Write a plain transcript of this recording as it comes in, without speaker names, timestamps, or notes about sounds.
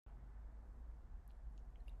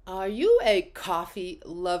Are you a coffee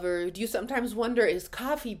lover? Do you sometimes wonder, is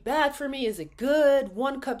coffee bad for me? Is it good?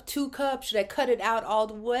 1 cup, 2 cups? Should I cut it out all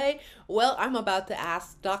the way? Well, I'm about to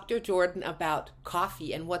ask Dr. Jordan about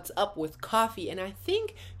coffee and what's up with coffee, and I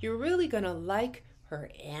think you're really going to like her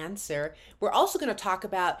answer. We're also going to talk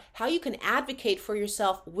about how you can advocate for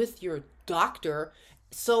yourself with your doctor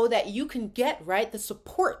so that you can get, right, the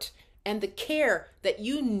support and the care that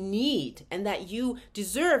you need and that you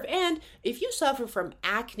deserve. And if you suffer from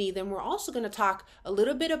acne, then we're also going to talk a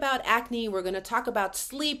little bit about acne. We're going to talk about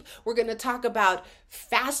sleep. We're going to talk about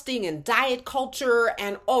fasting and diet culture.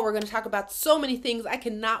 And oh, we're going to talk about so many things. I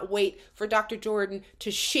cannot wait for Dr. Jordan to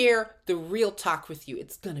share the real talk with you.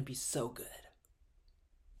 It's going to be so good.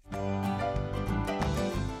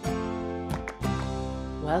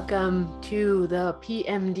 Welcome to the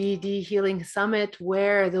PMDD Healing Summit,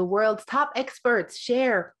 where the world's top experts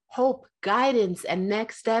share hope, guidance, and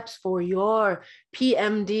next steps for your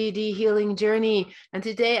PMDD healing journey. And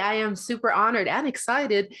today I am super honored and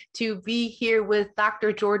excited to be here with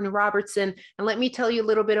Dr. Jordan Robertson. And let me tell you a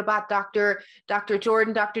little bit about Dr.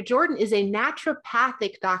 Jordan. Dr. Jordan is a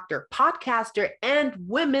naturopathic doctor, podcaster, and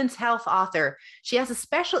women's health author. She has a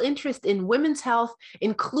special interest in women's health,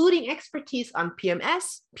 including expertise on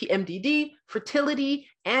PMS, PMDD, fertility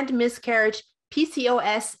and miscarriage,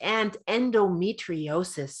 PCOS, and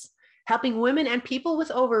endometriosis, helping women and people with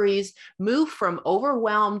ovaries move from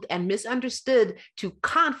overwhelmed and misunderstood to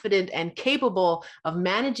confident and capable of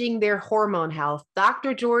managing their hormone health.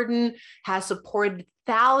 Dr. Jordan has supported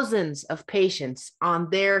thousands of patients on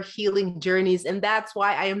their healing journeys. And that's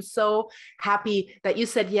why I am so happy that you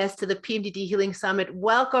said yes to the PMDD Healing Summit.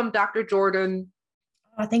 Welcome, Dr. Jordan.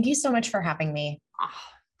 Thank you so much for having me. Oh,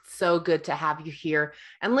 so good to have you here.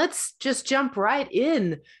 And let's just jump right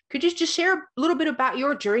in. Could you just share a little bit about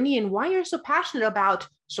your journey and why you're so passionate about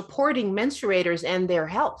supporting menstruators and their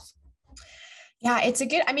health? Yeah, it's a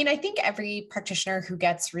good, I think every practitioner who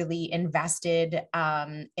gets really invested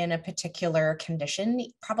in a particular condition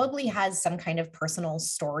probably has some kind of personal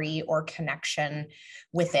story or connection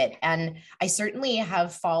with it. And I certainly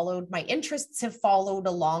have followed, my interests have followed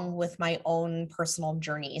along with my own personal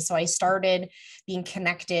journey. So I started being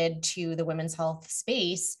connected to the women's health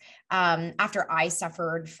space after I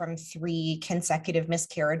suffered from 3 consecutive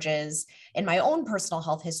miscarriages in my own personal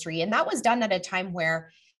health history. And that was done at a time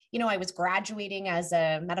where I was graduating as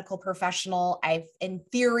a medical professional. I've, in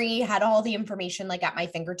theory, had all the information like at my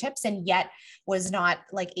fingertips, and yet was not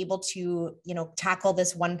like able to, tackle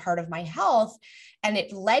this one part of my health. And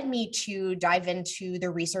it led me to dive into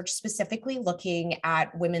the research, specifically looking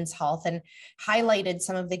at women's health, and highlighted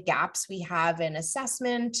some of the gaps we have in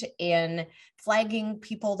assessment, in flagging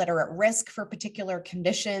people that are at risk for particular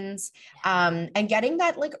conditions, and getting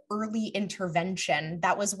that like early intervention.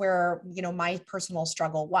 That was where, my personal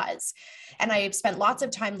struggle was. And I spent lots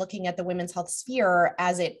of time looking at the women's health sphere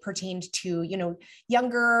as it pertained to,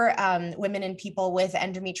 younger women and people with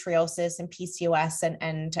endometriosis and PCOS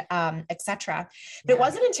and et cetera. But it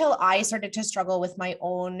wasn't until I started to struggle with my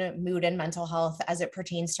own mood and mental health as it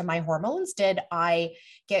pertains to my hormones did I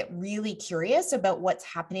get really curious about what's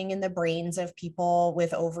happening in the brains of people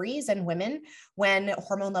with ovaries and women when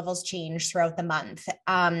hormone levels change throughout the month.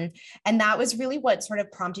 And that was really what sort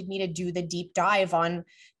of prompted me to do the deep dive on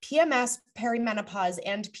PMS, perimenopause,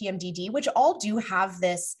 and PMDD, which all do have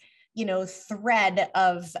this thread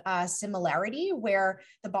of similarity where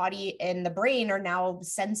the body and the brain are now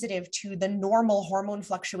sensitive to the normal hormone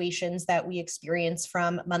fluctuations that we experience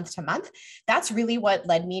from month to month. That's really what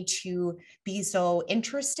led me to be so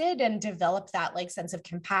interested and develop that like sense of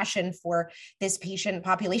compassion for this patient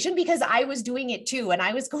population, because I was doing it too, and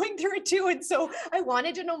I was going through it too. And so I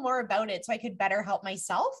wanted to know more about it so I could better help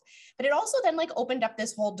myself. But it also then like opened up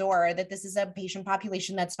this whole door that this is a patient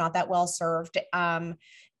population that's not that well served.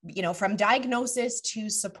 From diagnosis to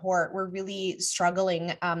support, we're really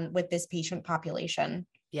struggling with this patient population.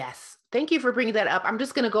 Yes. Thank you for bringing that up. I'm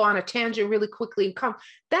just going to go on a tangent really quickly and come.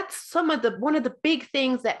 That's one of the big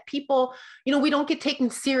things that people, we don't get taken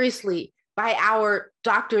seriously by our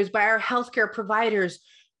doctors, by our healthcare providers.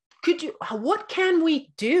 What can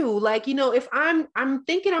we do? Like, if I'm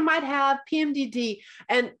thinking I might have PMDD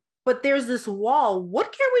but there's this wall,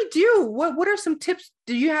 what can we do? What are some tips?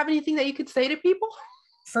 Do you have anything that you could say to people?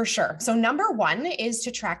 For sure. So number one is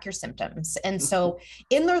to track your symptoms. And so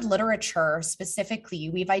in the literature specifically,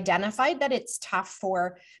 we've identified that it's tough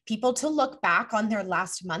for people to look back on their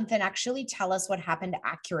last month and actually tell us what happened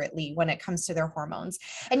accurately when it comes to their hormones.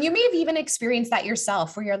 And you may have even experienced that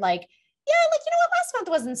yourself where you're like, yeah, like, last month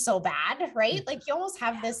wasn't so bad, right? Like you almost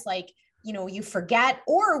have this like you forget,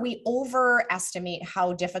 or we overestimate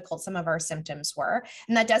how difficult some of our symptoms were.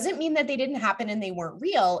 And that doesn't mean that they didn't happen and they weren't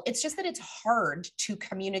real. It's just that it's hard to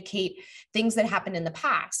communicate things that happened in the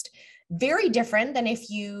past. Very different than if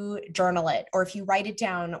you journal it, or if you write it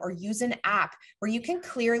down, or use an app where you can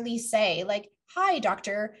clearly say, like, hi,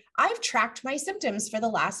 doctor, I've tracked my symptoms for the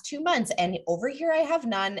last 2 months, and over here I have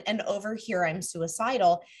none, and over here I'm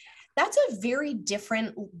suicidal. That's a very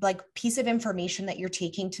different piece of information that you're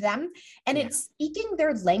taking to them. And it's speaking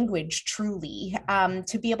their language truly,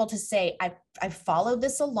 to be able to say, I've followed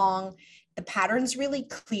this along. The pattern's really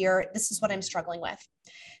clear. This is what I'm struggling with.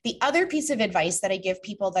 The other piece of advice that I give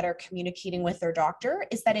people that are communicating with their doctor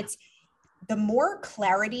is that it's the more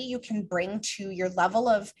clarity you can bring to your level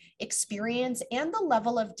of experience and the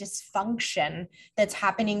level of dysfunction that's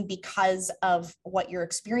happening because of what your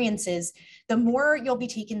experience is, the more you'll be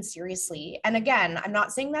taken seriously. And again, I'm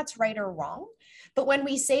not saying that's right or wrong, but when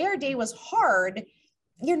we say our day was hard,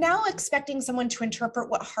 you're now expecting someone to interpret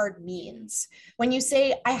what hard means. When you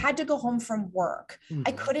say, I had to go home from work,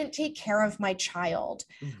 I couldn't take care of my child,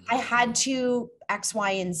 I had to X,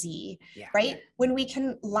 Y, and Z, right? When we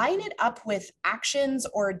can line it up with actions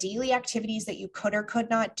or daily activities that you could or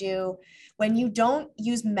could not do, when you don't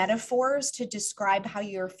use metaphors to describe how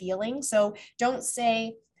you're feeling. So don't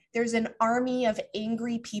say, there's an army of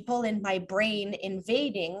angry people in my brain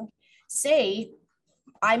invading. Say,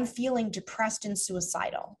 I'm feeling depressed and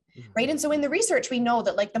suicidal, right? And so in the research, we know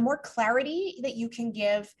that the more clarity that you can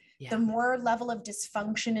give, the more level of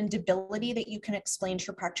dysfunction and debility that you can explain to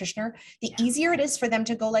your practitioner, the easier it is for them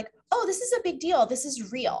to go oh, this is a big deal. This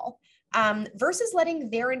is real. Versus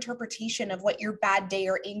letting their interpretation of what your bad day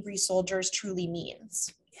or angry soldiers truly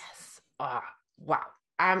means. Yes. Wow.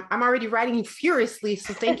 I'm already writing furiously.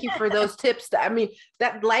 So thank you for those tips.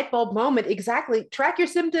 That light bulb moment, exactly. Track your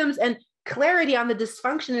symptoms and clarity on the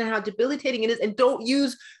dysfunction and how debilitating it is, and don't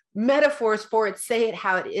use metaphors for it. Say it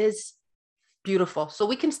how it is. Beautiful. So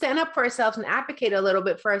we can stand up for ourselves and advocate a little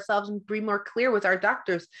bit for ourselves and be more clear with our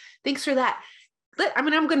doctors. Thanks for that. I'm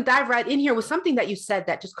going to dive right in here with something that you said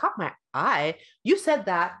that just caught my eye. You said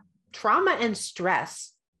that trauma and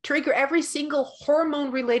stress trigger every single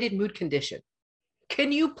hormone-related mood condition.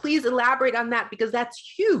 Can you please elaborate on that? Because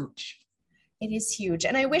that's huge. It is huge.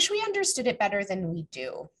 And I wish we understood it better than we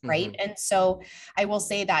do, right? And so I will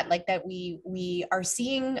say that we are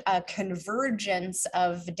seeing a convergence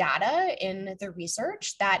of data in the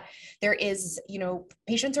research that there is,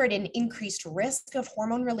 patients are at an increased risk of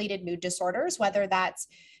hormone-related mood disorders, whether that's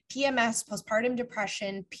PMS, postpartum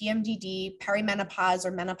depression, PMDD, perimenopause,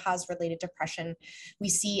 or menopause-related depression. We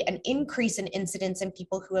see an increase in incidence in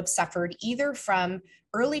people who have suffered either from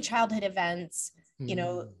early childhood events,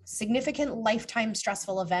 significant lifetime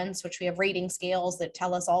stressful events, which we have rating scales that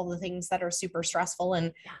tell us all the things that are super stressful.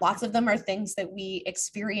 And lots of them are things that we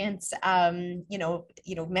experience,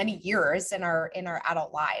 many years in our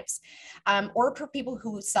adult lives, or for people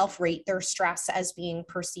who self-rate their stress as being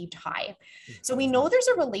perceived high. So we know there's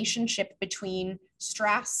a relationship between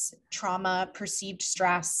stress, trauma, perceived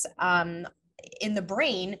stress, in the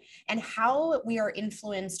brain, and how we are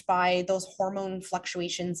influenced by those hormone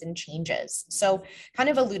fluctuations and changes. So kind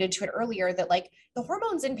of alluded to it earlier that the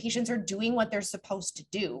hormones in patients are doing what they're supposed to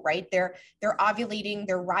do, right? They're ovulating,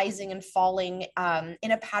 they're rising and falling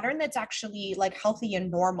in a pattern that's actually healthy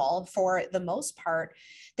and normal for the most part.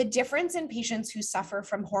 The difference in patients who suffer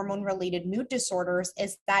from hormone-related mood disorders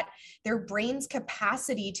is that their brain's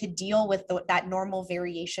capacity to deal with that normal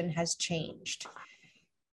variation has changed.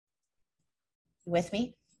 With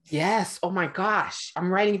me? Yes. Oh my gosh.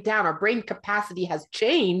 I'm writing it down. Our brain capacity has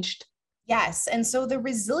changed. Yes. And so the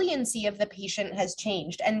resiliency of the patient has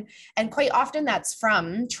changed. And quite often that's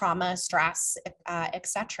from trauma, stress, et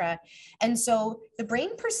cetera. And so the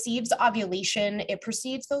brain perceives ovulation, it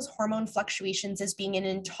perceives those hormone fluctuations as being an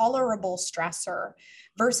intolerable stressor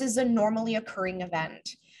versus a normally occurring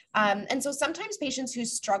event. And so sometimes patients who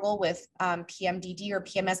struggle with PMDD or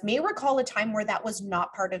PMS may recall a time where that was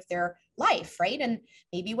not part of their life, right? And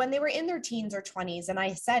maybe when they were in their teens or 20s, and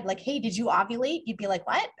I said hey, did you ovulate? You'd be like,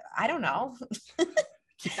 what? I don't know.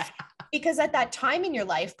 Because at that time in your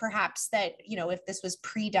life, perhaps that, if this was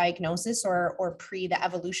pre-diagnosis or pre the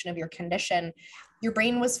evolution of your condition, your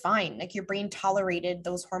brain was fine. Your brain tolerated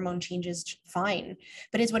those hormone changes fine.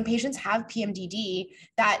 But it's when patients have PMDD,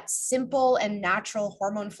 that simple and natural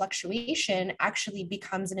hormone fluctuation actually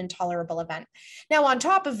becomes an intolerable event. Now, on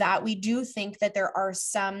top of that, we do think that there are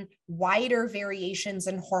some wider variations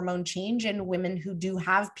in hormone change in women who do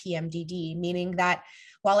have PMDD, meaning that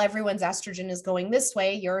while everyone's estrogen is going this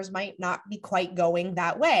way, yours might not be quite going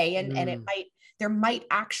that way. And it might, there might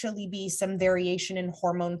actually be some variation in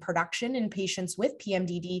hormone production in patients with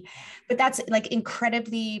PMDD, but that's like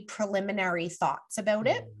incredibly preliminary thoughts about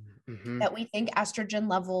it, that we think estrogen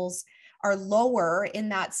levels are lower in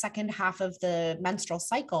that second half of the menstrual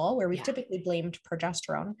cycle, where we've typically blamed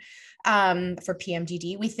progesterone for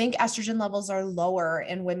PMDD. We think estrogen levels are lower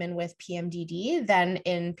in women with PMDD than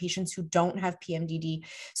in patients who don't have PMDD.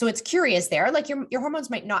 So it's curious there, like your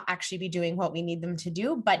hormones might not actually be doing what we need them to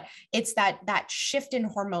do, but it's that shift in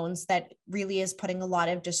hormones that really is putting a lot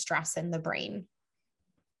of distress in the brain.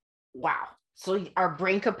 Wow. So our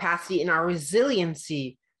brain capacity and our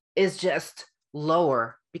resiliency is just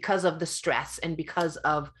lower because of the stress and because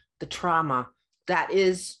of the trauma. That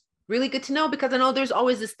is really good to know, because I know there's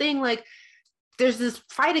always this thing, like there's this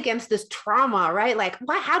fight against this trauma, right? Like,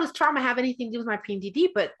 why, how does trauma have anything to do with my PMDD?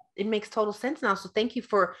 But it makes total sense now. So thank you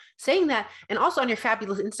for saying that. And also on your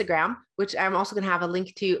fabulous Instagram, which I'm also going to have a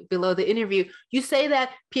link to below the interview, you say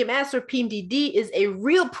that PMS or PMDD is a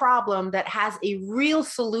real problem that has a real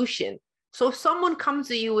solution. So if someone comes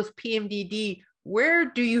to you with PMDD, where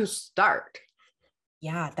do you start?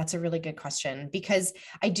 Yeah, that's a really good question, because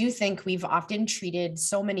I do think we've often treated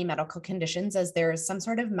so many medical conditions as there's some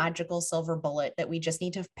sort of magical silver bullet that we just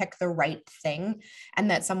need to pick the right thing, and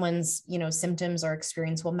that someone's, symptoms or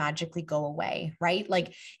experience will magically go away, right?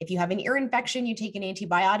 Like if you have an ear infection, you take an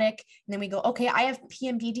antibiotic, and then we go, okay, I have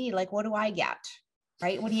PMDD. Like, what do I get?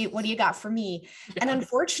 Right? What do you got for me? And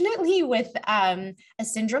unfortunately, with a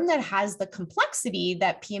syndrome that has the complexity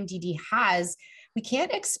that PMDD has, we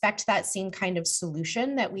can't expect that same kind of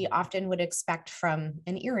solution that we often would expect from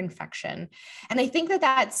an ear infection. And I think that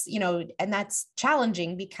that's, and that's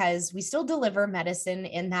challenging, because we still deliver medicine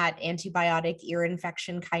in that antibiotic ear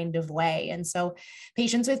infection kind of way. And so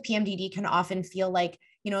patients with PMDD can often feel like,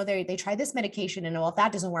 they try this medication, and well, if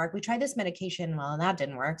that doesn't work, we try this medication. Well, that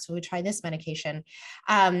didn't work, so we try this medication.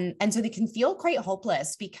 And so they can feel quite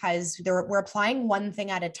hopeless, because we're applying one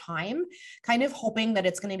thing at a time, kind of hoping that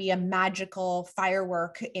it's going to be a magical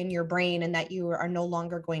firework in your brain and that you are no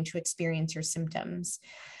longer going to experience your symptoms.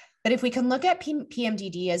 But if we can look at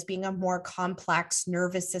PMDD as being a more complex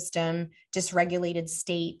nervous system dysregulated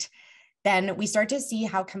state, then we start to see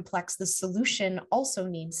how complex the solution also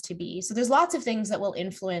needs to be. So there's lots of things that will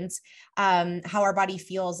influence how our body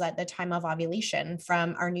feels at the time of ovulation,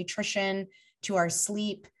 from our nutrition to our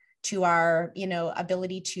sleep to our,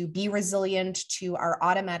 ability to be resilient, to our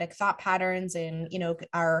automatic thought patterns, and,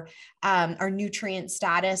 our nutrient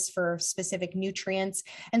status for specific nutrients.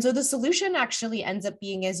 And so the solution actually ends up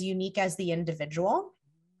being as unique as the individual,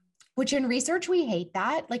 which in research, we hate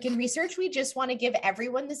that. Like in research, we just want to give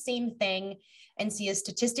everyone the same thing and see a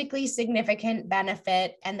statistically significant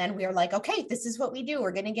benefit. And then we're like, okay, this is what we do.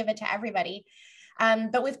 We're going to give it to everybody.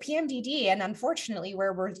 But with PMDD, and unfortunately,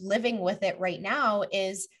 where we're living with it right now,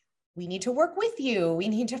 is we need to work with you. We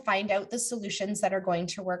need to find out the solutions that are going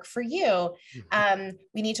to work for you.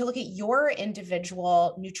 We need to look at your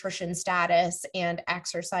individual nutrition status and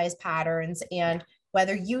exercise patterns, and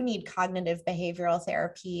whether you need cognitive behavioral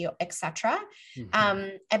therapy, et cetera.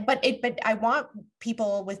 But I want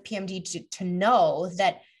people with PMD to know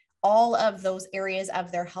that all of those areas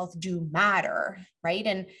of their health do matter, right?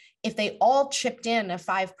 And if they all chipped in a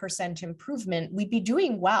 5% improvement, we'd be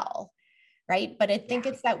doing well, right? But I think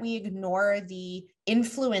it's that we ignore the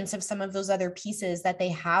influence of some of those other pieces that they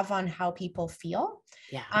have on how people feel.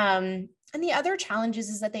 And the other challenges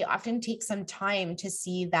is that they often take some time to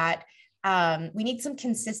see that we need some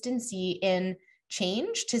consistency in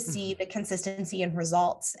change to see the consistency in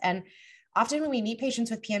results. And often when we meet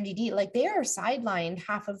patients with PMDD, like they are sidelined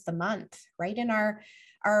half of the month, right? And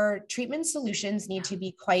our treatment solutions need to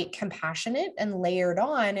be quite compassionate and layered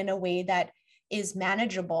on in a way that is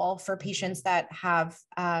manageable for patients that have,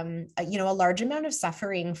 a large amount of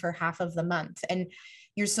suffering for half of the month. And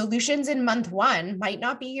your solutions in month one might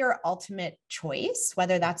not be your ultimate choice,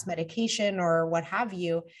 whether that's medication or what have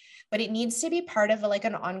you, but it needs to be part of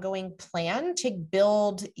an ongoing plan to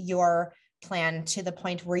build your plan to the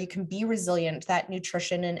point where you can be resilient, that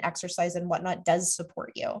nutrition and exercise and whatnot does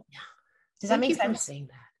support you. Does that make sense? Thank you for saying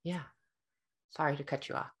that. Yeah. Sorry to cut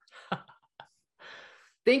you off.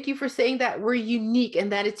 Thank you for saying that we're unique,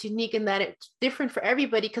 and that it's unique and that it's different for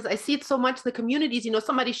everybody. Because I see it so much in the communities,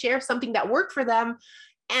 somebody shares something that worked for them,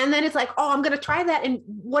 and then it's like, oh, I'm going to try that. And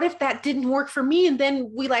what if that didn't work for me? And then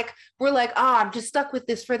we're like, oh, I'm just stuck with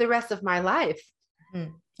this for the rest of my life.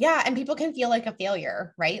 Yeah. And people can feel like a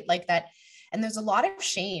failure, right? Like that. And there's a lot of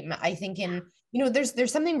shame, I think, in,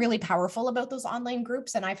 there's something really powerful about those online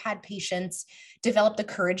groups. And I've had patients develop the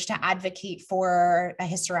courage to advocate for a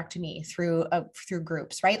hysterectomy through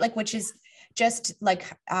groups, right? Like, which is just like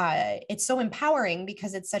it's so empowering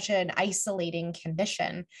because it's such an isolating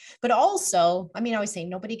condition. But also, I mean, I always say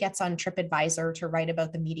nobody gets on TripAdvisor to write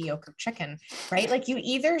about the mediocre chicken, right? Like you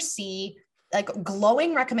either see like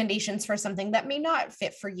glowing recommendations for something that may not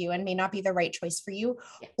fit for you and may not be the right choice for you,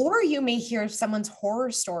 or you may hear someone's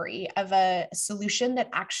horror story of a solution that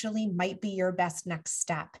actually might be your best next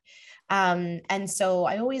step. And so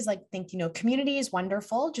I always like think, you know, community is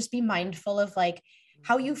wonderful. Just be mindful of like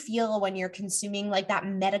how you feel when you're consuming like that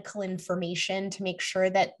medical information to make sure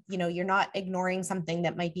that, you know, you're not ignoring something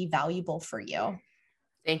that might be valuable for you.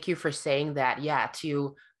 Thank you for saying that. Yeah,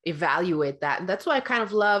 to evaluate that. And that's why I kind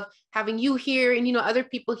of love having you here and, you know, other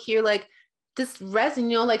people here, like this reson,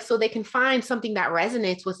 you know, like so they can find something that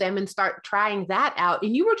resonates with them and start trying that out.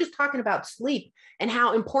 And you were just talking about sleep and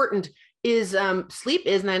how important is sleep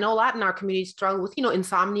is. And I know a lot in our community struggle with, you know,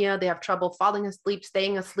 insomnia. They have trouble falling asleep,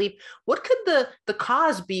 staying asleep. What could the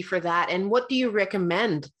cause be for that? And what do you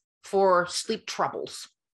recommend for sleep troubles?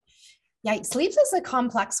 Yeah, sleep is a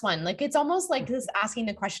complex one. Like it's almost like this asking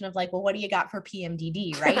the question of like, well, what do you got for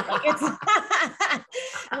PMDD, right? Like it's,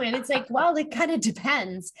 I mean, it's like, well, it kind of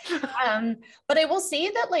depends. But I will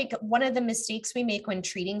say that like one of the mistakes we make when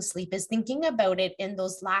treating sleep is thinking about it in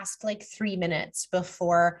those last like 3 minutes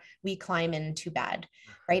before we climb into bed,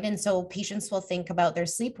 right? And so patients will think about their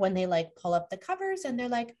sleep when they like pull up the covers and they're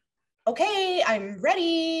like, okay, I'm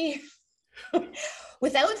ready.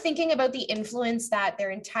 Without thinking about the influence that their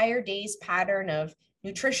entire day's pattern of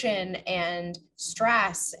nutrition and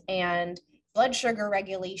stress and blood sugar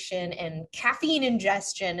regulation and caffeine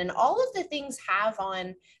ingestion and all of the things have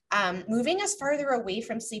on moving us farther away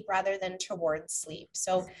from sleep rather than towards sleep.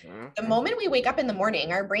 So the moment we wake up in the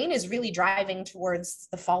morning, our brain is really driving towards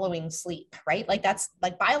the following sleep, right? Like that's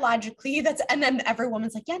like biologically that's, and then every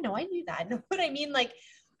woman's like, yeah, no, I knew that. Know what I mean? Like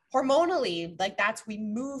hormonally, like that's we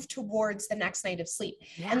move towards the next night of sleep.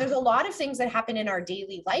 Yeah. And there's a lot of things that happen in our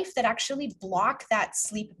daily life that actually block that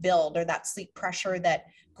sleep build or that sleep pressure that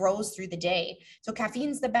grows through the day. So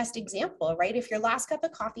caffeine's the best example, right? If your last cup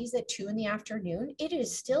of coffee is at 2 p.m, it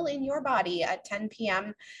is still in your body at 10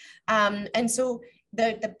 p.m. And so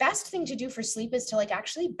the best thing to do for sleep is to like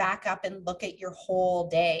actually back up and look at your whole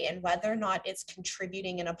day and whether or not it's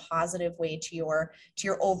contributing in a positive way to your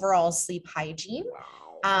overall sleep hygiene.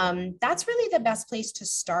 That's really the best place to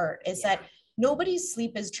start is that nobody's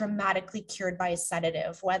sleep is dramatically cured by a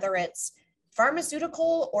sedative, whether it's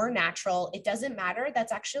pharmaceutical or natural, it doesn't matter.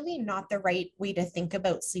 That's actually not the right way to think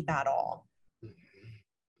about sleep at all.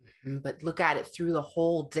 But look at it through the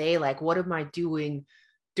whole day. Like, what am I doing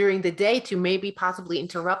during the day to maybe possibly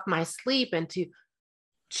interrupt my sleep and to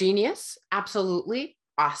genius? Absolutely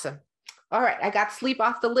awesome. All right, I got sleep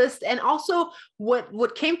off the list. And also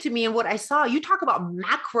what came to me and what I saw, you talk about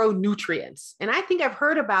macronutrients. And I think I've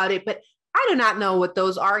heard about it, but I do not know what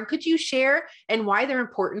those are. And could you share and why they're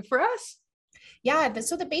important for us? Yeah,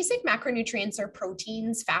 so the basic macronutrients are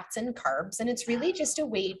proteins, fats, and carbs. And it's really just a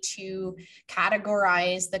way to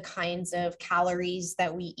categorize the kinds of calories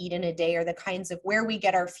that we eat in a day or the kinds of where we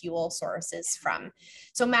get our fuel sources from.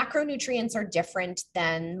 So macronutrients are different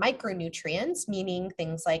than micronutrients, meaning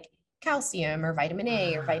things like calcium or vitamin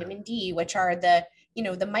A or vitamin D, which are the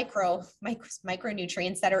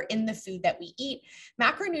micronutrients that are in the food that we eat.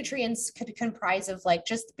 Macronutrients could comprise of like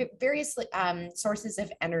just various sources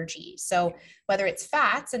of energy. So whether it's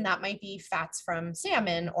fats, and that might be fats from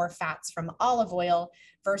salmon or fats from olive oil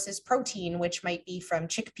versus protein, which might be from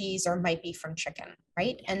chickpeas or might be from chicken,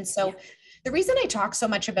 right? And so the reason I talk so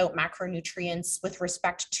much about macronutrients with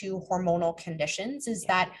respect to hormonal conditions is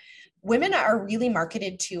that women are really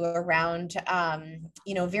marketed to around,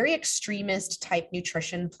 very extremist type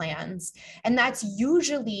nutrition plans. And that's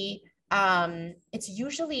usually, it's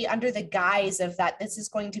usually under the guise of that this is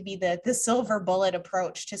going to be the silver bullet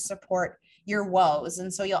approach to support your woes.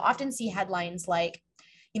 And so you'll often see headlines like,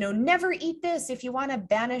 never eat this if you want to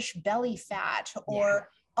banish belly fat, or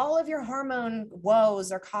all of your hormone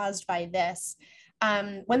woes are caused by this.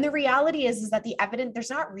 When the reality is that the evidence,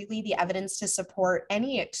 there's not really the evidence to support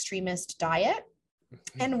any extremist diet.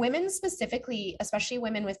 And women specifically, especially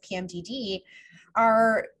women with PMDD,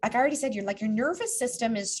 are, like I already said, your nervous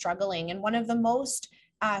system is struggling. And one of the most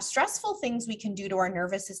stressful things we can do to our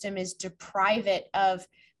nervous system is deprive it of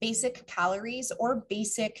basic calories or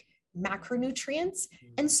basic macronutrients.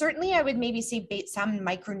 And certainly I would maybe say some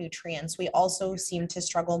micronutrients. We also seem to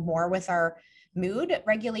struggle more with our mood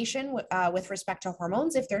regulation with respect to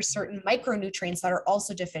hormones if there's certain micronutrients that are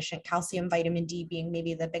also deficient, calcium, vitamin D being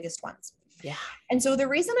maybe the biggest ones. Yeah. And so the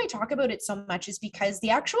reason I talk about it so much is because the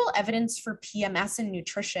actual evidence for PMS and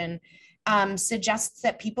nutrition suggests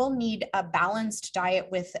that people need a balanced diet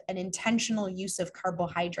with an intentional use of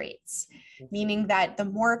carbohydrates, meaning that the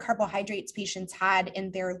more carbohydrates patients had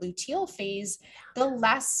in their luteal phase, the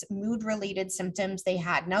less mood-related symptoms they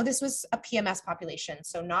had. Now, this was a PMS population,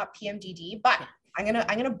 so not PMDD, but I'm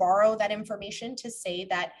gonna borrow that information to say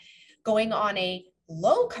that going on a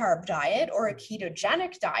low carb diet or a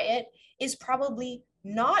ketogenic diet is probably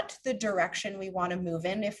not the direction we want to move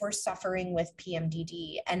in if we're suffering with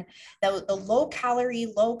PMDD. And the low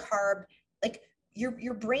calorie, low carb, like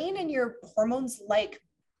your brain and your hormones like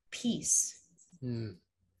peace.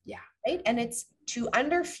 Yeah. Right. And it's to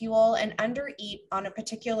underfuel and undereat on a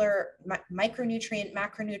particular micronutrient,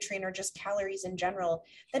 macronutrient, or just calories in general,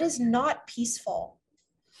 that is not peaceful.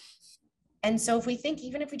 And so if we think,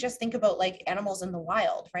 even if we just think about like animals in the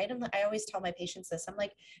wild, right? And I always tell my patients this, I'm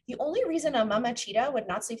like, the only reason a mama cheetah would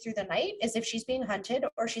not sleep through the night is if she's being hunted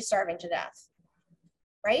or she's starving to death,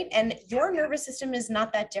 right? And your nervous system is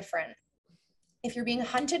not that different. If you're being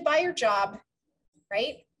hunted by your job,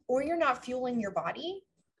 right? Or you're not fueling your body,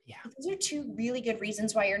 those are two really good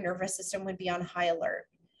reasons why your nervous system would be on high alert.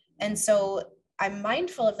 And so I'm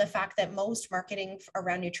mindful of the fact that most marketing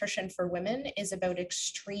around nutrition for women is about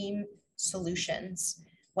extreme solutions,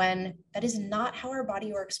 when that is not how our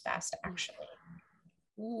body works best, actually.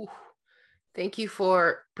 Ooh, thank you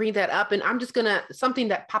for bringing that up. And I'm just something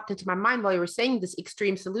that popped into my mind while you were saying this,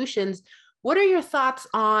 extreme solutions. What are your thoughts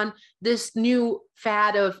on this new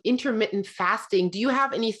fad of intermittent fasting? Do you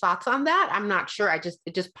have any thoughts on that? I'm not sure.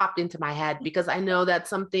 It just popped into my head because I know that's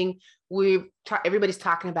something everybody's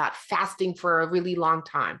talking about, fasting for a really long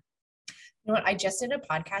time. You know what? I just did a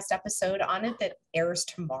podcast episode on it that airs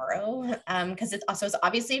tomorrow because it's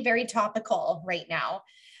obviously very topical right now.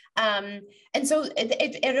 And so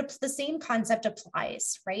the same concept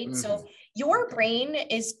applies, right? Mm-hmm. So your brain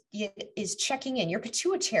is checking in. Your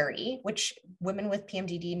pituitary, which women with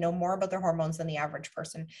PMDD know more about their hormones than the average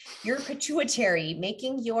person. Your pituitary,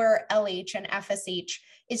 making your LH and FSH,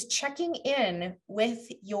 is checking in with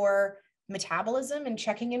your metabolism and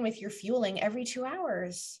checking in with your fueling every 2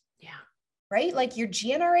 hours. Yeah. Right? Like your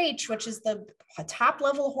GnRH, which is the top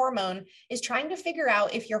level hormone, is trying to figure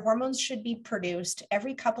out if your hormones should be produced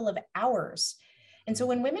every couple of hours. And so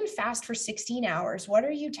when women fast for 16 hours, what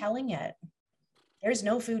are you telling it? There's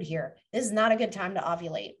no food here. This is not a good time to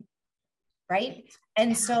ovulate. Right?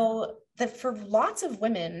 And so for lots of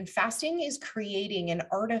women, fasting is creating an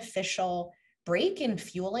artificial break in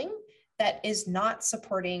fueling that is not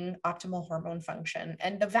supporting optimal hormone function.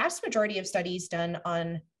 And the vast majority of studies done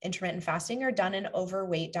on intermittent fasting are done in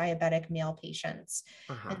overweight diabetic male patients.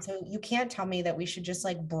 And so you can't tell me that we should just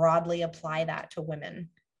like broadly apply that to women.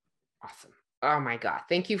 Awesome. Oh my God.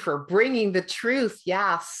 Thank you for bringing the truth.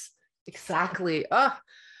 Yes, exactly.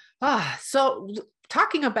 So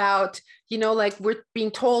talking about, like we're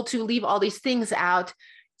being told to leave all these things out.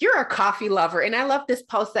 You're a coffee lover. And I love this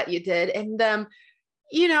post that you did. And,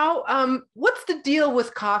 what's the deal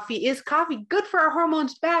with coffee? Is coffee good for our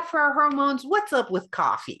hormones, bad for our hormones? What's up with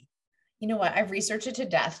coffee? You know what? I've researched it to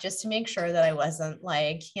death just to make sure that I wasn't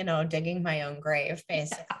like, digging my own grave,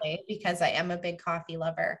 basically, because I am a big coffee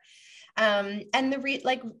lover. And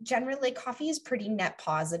generally coffee is pretty net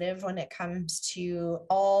positive when it comes to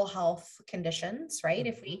all health conditions, right?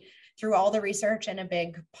 If we threw all the research in a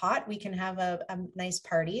big pot, we can have a nice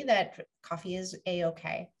party that coffee is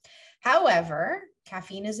a-okay. However,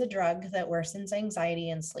 caffeine is a drug that worsens anxiety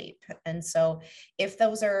and sleep. And so if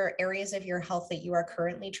those are areas of your health that you are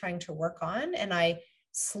currently trying to work on, and I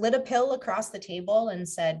slid a pill across the table and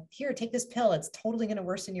said, here, take this pill, it's totally going to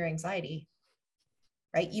worsen your anxiety.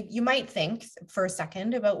 Right? You might think for a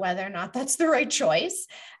second about whether or not that's the right choice.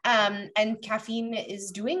 And caffeine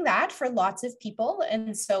is doing that for lots of people.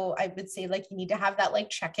 And so I would say like, you need to have that like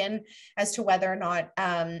check-in as to whether or not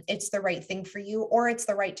it's the right thing for you, or it's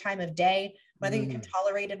the right time of day, whether you can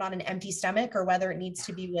tolerate it on an empty stomach or whether it needs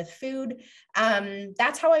to be with food.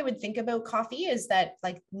 That's how I would think about coffee, is that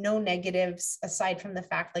like no negatives aside from the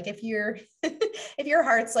fact, like if your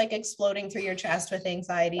heart's like exploding through your chest with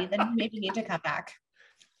anxiety, then you maybe need to come back.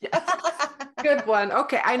 Yes. Good one.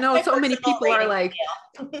 Okay. I know so many people are like,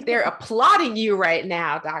 they're applauding you right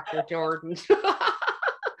now, Dr. Jordan.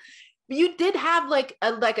 You did have like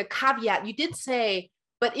a caveat. You did say,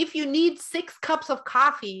 but if you need 6 cups of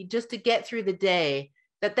coffee just to get through the day,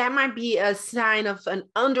 that might be a sign of an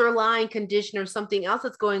underlying condition or something else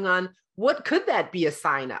that's going on. What could that be a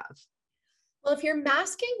sign of? Well, if you're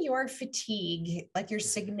masking your fatigue, like your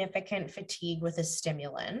significant fatigue with a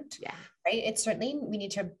stimulant, right? It's certainly, we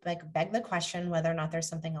need to like beg the question whether or not there's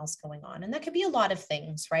something else going on. And that could be a lot of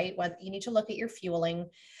things, right? What you need to look at your fueling.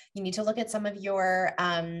 You need to look at some of your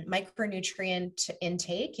micronutrient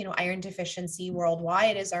intake. Iron deficiency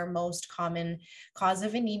worldwide is our most common cause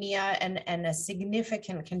of anemia and a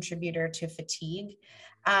significant contributor to fatigue.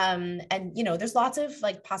 And there's lots of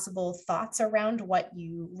like possible thoughts around what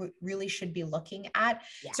you really should be looking at.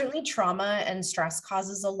 Yeah. Certainly trauma and stress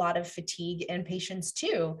causes a lot of fatigue in patients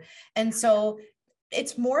too. And so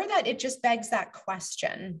it's more that it just begs that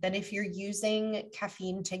question that if you're using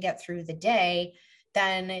caffeine to get through the day,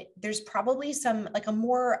 then there's probably some like a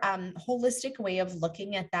more holistic way of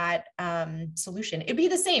looking at that solution. It'd be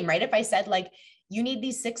the same, right? If I said like, you need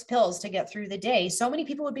these 6 pills to get through the day, so many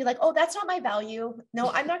people would be like, oh, that's not my value.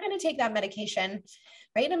 No, I'm not going to take that medication.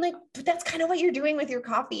 Right. I'm like, but that's kind of what you're doing with your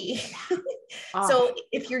coffee. So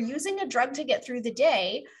if you're using a drug to get through the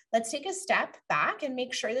day, let's take a step back and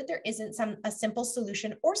make sure that there isn't a simple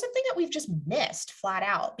solution or something that we've just missed flat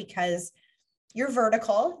out because you're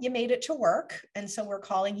vertical, you made it to work. And so we're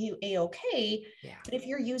calling you A-okay. Yeah. But if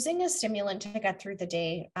you're using a stimulant to get through the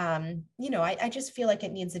day, I just feel like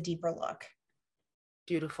it needs a deeper look.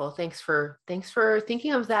 Beautiful. Thanks for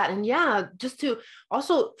thinking of that. And yeah, just to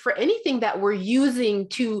also for anything that we're using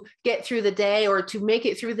to get through the day or to make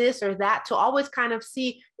it through this or that, to always kind of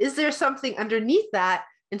see, is there something underneath that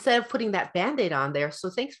instead of putting that Band-Aid on there? So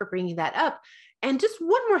thanks for bringing that up. And just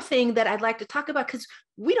one more thing that I'd like to talk about, because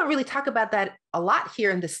we don't really talk about that a lot here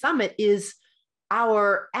in the summit, is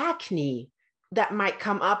our acne that might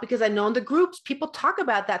come up, because I know in the groups people talk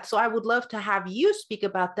about that. So I would love to have you speak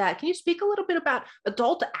about that. Can you speak a little bit about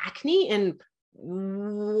adult acne and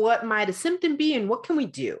what might a symptom be and what can we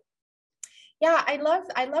do? Yeah, I love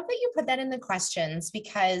that you put that in the questions,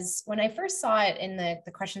 because when I first saw it in the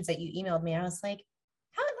questions that you emailed me, I was like,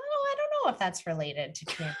 I don't know if that's related to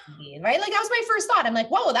PMDD, right? Like that was my first thought. I'm like,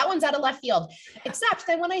 whoa, that one's out of left field. Except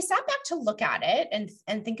then when I sat back to look at it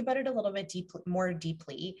and think about it a little bit more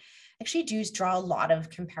deeply, I actually do draw a lot of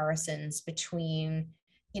comparisons between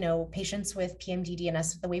patients with PMDD and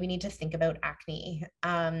us, the way we need to think about acne.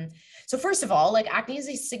 So first of all, like acne is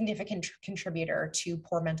a significant contributor to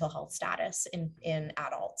poor mental health status in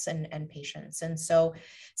adults and patients. And so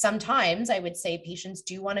sometimes I would say patients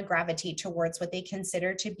do want to gravitate towards what they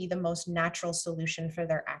consider to be the most natural solution for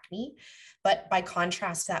their acne. But by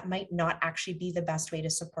contrast, that might not actually be the best way to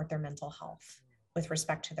support their mental health with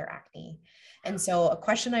respect to their acne. And so a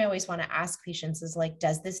question I always want to ask patients is like,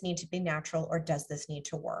 does this need to be natural or does this need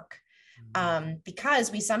to work?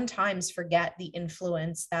 Because we sometimes forget the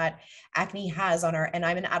influence that acne has on and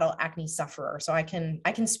I'm an adult acne sufferer, so I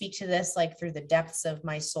can speak to this like through the depths of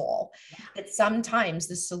my soul. That sometimes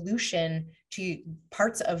the solution to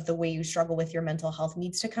parts of the way you struggle with your mental health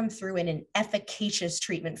needs to come through in an efficacious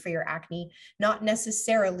treatment for your acne, not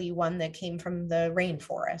necessarily one that came from the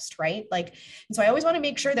rainforest, right? Like, and so I always want to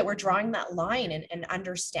make sure that we're drawing that line and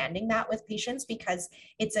understanding that with patients, because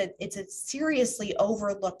it's a seriously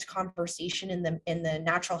overlooked conversation in the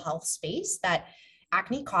natural health space that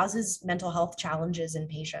acne causes mental health challenges in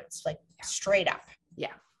patients, like straight up.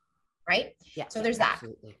 Yeah. Right? Yeah. So there's that.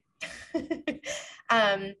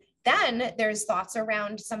 Then there's thoughts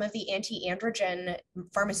around some of the anti-androgen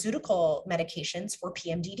pharmaceutical medications for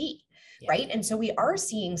PMDD, right? And so we are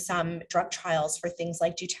seeing some drug trials for things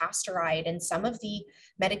like dutasteride and some of the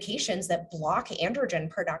medications that block androgen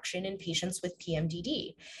production in patients with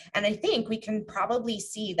PMDD. And I think we can probably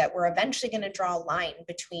see that we're eventually going to draw a line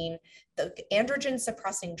between the androgen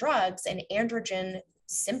suppressing drugs and androgen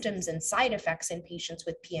symptoms and side effects in patients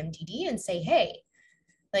with PMDD and say, hey,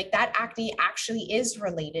 like that acne actually is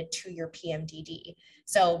related to your PMDD.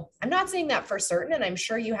 So I'm not saying that for certain, and I'm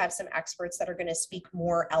sure you have some experts that are going to speak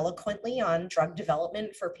more eloquently on drug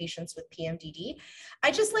development for patients with PMDD.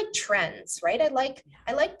 I just like trends, right? I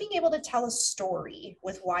like being able to tell a story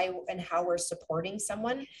with why and how we're supporting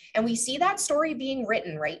someone. And we see that story being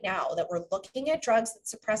written right now, that we're looking at drugs that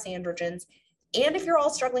suppress androgens. And if you're all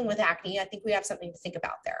struggling with acne, I think we have something to think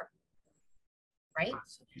about there. Right?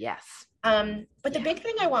 Awesome. Yes. But the big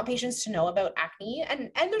thing I want patients to know about acne,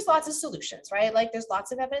 and there's lots of solutions, right? Like there's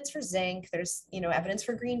lots of evidence for zinc, there's, evidence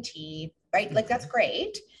for green tea, right? Like that's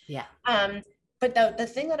great. Yeah. But the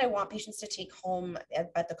thing that I want patients to take home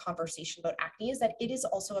at the conversation about acne is that it is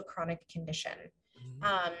also a chronic condition.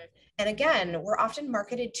 And again, we're often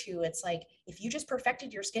marketed to, it's like, if you just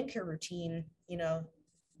perfected your skincare routine,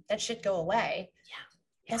 that should go away.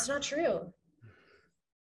 Yeah. That's not true.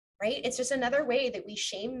 Right? It's just another way that we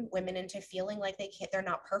shame women into feeling like they're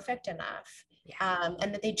not perfect enough.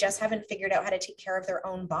 And that they just haven't figured out how to take care of their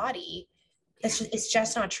own body. It's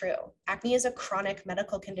just not true. Acne is a chronic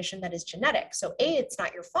medical condition that is genetic. So A, it's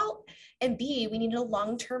not your fault. And B, we need a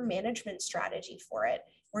long-term management strategy for it.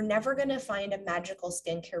 We're never going to find a magical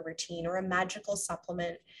skincare routine or a magical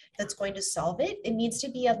supplement that's going to solve it. It needs to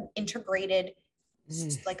be an integrated,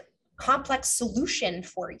 like complex solution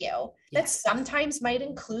for you that sometimes might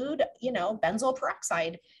include, benzoyl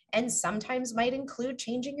peroxide, and sometimes might include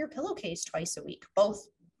changing your pillowcase twice a week. Both,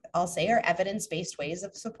 I'll say, are evidence-based ways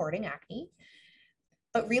of supporting acne.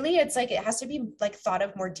 But really, it's like, it has to be like thought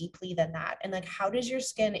of more deeply than that. And like, how does your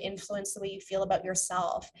skin influence the way you feel about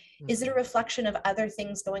yourself? Is it a reflection of other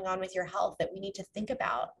things going on with your health that we need to think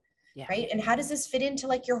about? Right? And how does this fit into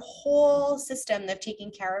like your whole system of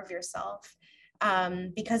taking care of yourself?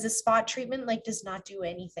 Because a spot treatment like does not do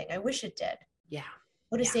anything. I wish it did.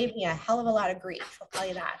 Would have saved me a hell of a lot of grief, I'll tell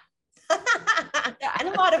you that. And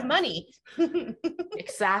a lot of money.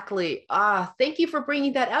 Exactly. Thank you for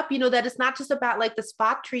bringing that up. That it's not just about like the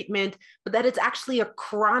spot treatment, but that it's actually a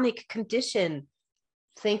chronic condition.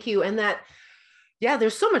 Thank you. And that,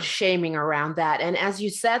 there's so much shaming around that. And as you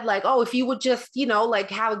said, like, oh, if you would just, like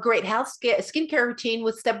have a great health skincare routine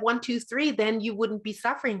with step 1, 2, 3, then you wouldn't be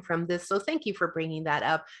suffering from this. So thank you for bringing that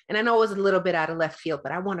up. And I know it was a little bit out of left field,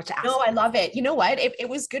 but I wanted to ask. No, I love it. You know what? It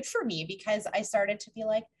was good for me because I started to be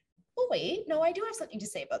like, oh, wait, no, I do have something to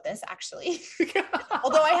say about this, actually.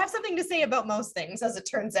 Although I have something to say about most things, as it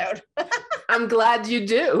turns out. I'm glad you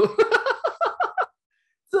do.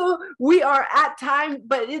 So we are at time,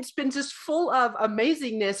 but it's been just full of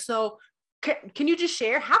amazingness. So can you just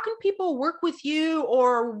share, how can people work with you,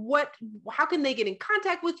 or how can they get in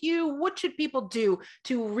contact with you? What should people do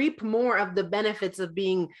to reap more of the benefits of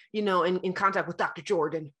being, in contact with Dr.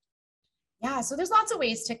 Jordan? Yeah, so there's lots of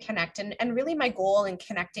ways to connect. And really my goal in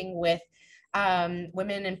connecting with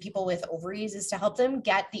women and people with ovaries is to help them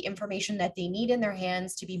get the information that they need in their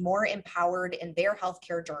hands to be more empowered in their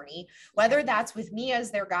healthcare journey, whether that's with me as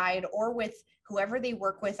their guide or with whoever they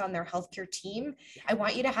work with on their healthcare team. I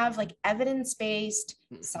want you to have like evidence-based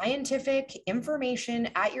scientific information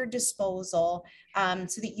at your disposal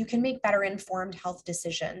so that you can make better informed health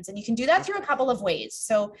decisions. And you can do that through a couple of ways.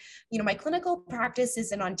 So, my clinical practice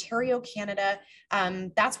is in Ontario, Canada.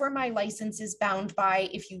 That's where my license is bound by.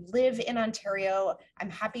 If you live in Ontario, I'm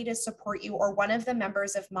happy to support you, or one of the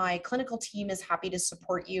members of my clinical team is happy to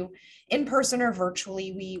support you in person or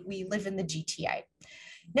virtually. We live in the GTA.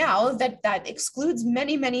 Now that excludes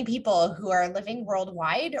many, many people who are living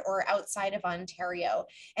worldwide or outside of Ontario.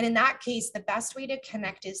 And in that case, the best way to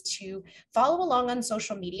connect is to follow along on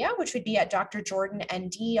social media, which would be at Dr. Jordan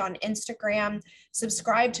ND on Instagram.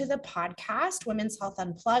 Subscribe to the podcast, Women's Health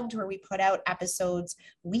Unplugged, where we put out episodes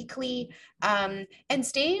weekly, and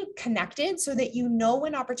stay connected so that you know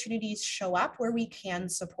when opportunities show up where we can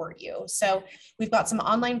support you. So we've got some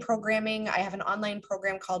online programming. I have an online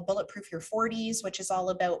program called Bulletproof Your 40s, which is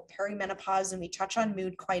all about perimenopause, and we touch on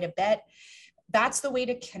mood quite a bit. That's the way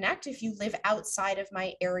to connect if you live outside of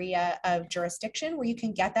my area of jurisdiction, where you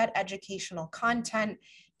can get that educational content,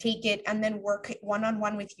 take it, and then work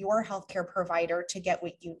one-on-one with your healthcare provider to get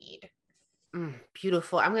what you need.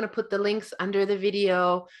 Beautiful. I'm going to put the links under the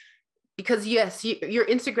video, because yes, your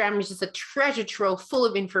Instagram is just a treasure trove full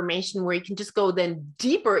of information where you can just go then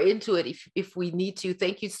deeper into it if we need to.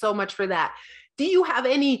 Thank you so much for that. Do you have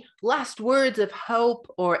any last words of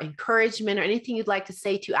hope or encouragement or anything you'd like to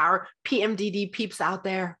say to our PMDD peeps out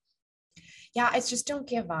there? Yeah, it's just don't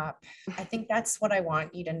give up. I think that's what I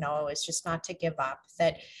want you to know, is just not to give up,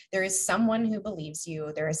 that there is someone who believes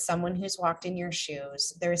you. There is someone who's walked in your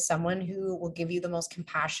shoes. There is someone who will give you the most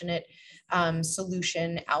compassionate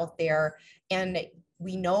solution out there. And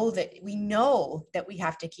we know that we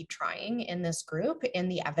have to keep trying in this group. In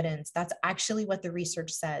the evidence, that's actually what the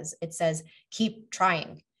research says. It says, keep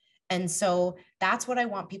trying. And so that's what I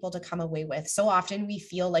want people to come away with. So often we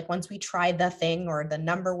feel like once we try the thing or the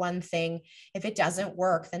number one thing, if it doesn't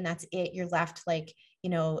work, then that's it. You're left like,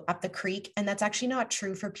 up the creek. And that's actually not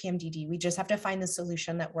true for PMDD. We just have to find the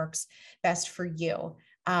solution that works best for you.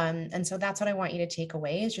 And so that's what I want you to take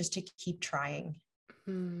away, is just to keep trying.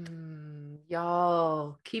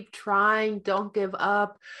 Y'all, keep trying. Don't give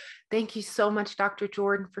up. Thank you so much, Dr.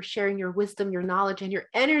 Jordan, for sharing your wisdom, your knowledge, and your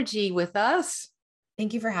energy with us.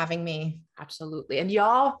 Thank you for having me. Absolutely. And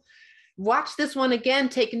y'all, watch this one again,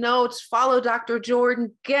 take notes, follow Dr.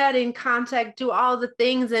 Jordan, get in contact, do all the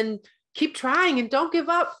things, and keep trying and don't give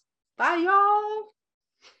up. Bye, y'all.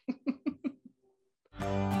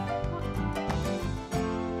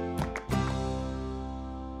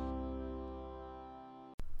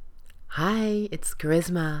 Hi, it's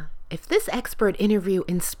Charisma. If this expert interview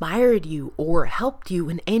inspired you or helped you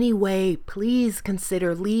in any way, please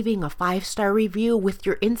consider leaving a 5-star review with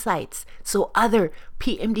your insights so other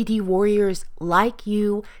PMDD warriors like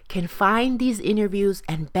you can find these interviews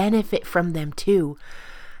and benefit from them too.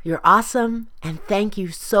 You're awesome, and thank you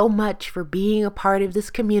so much for being a part of this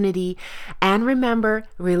community. And remember,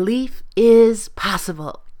 relief is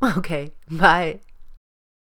possible. Okay, bye.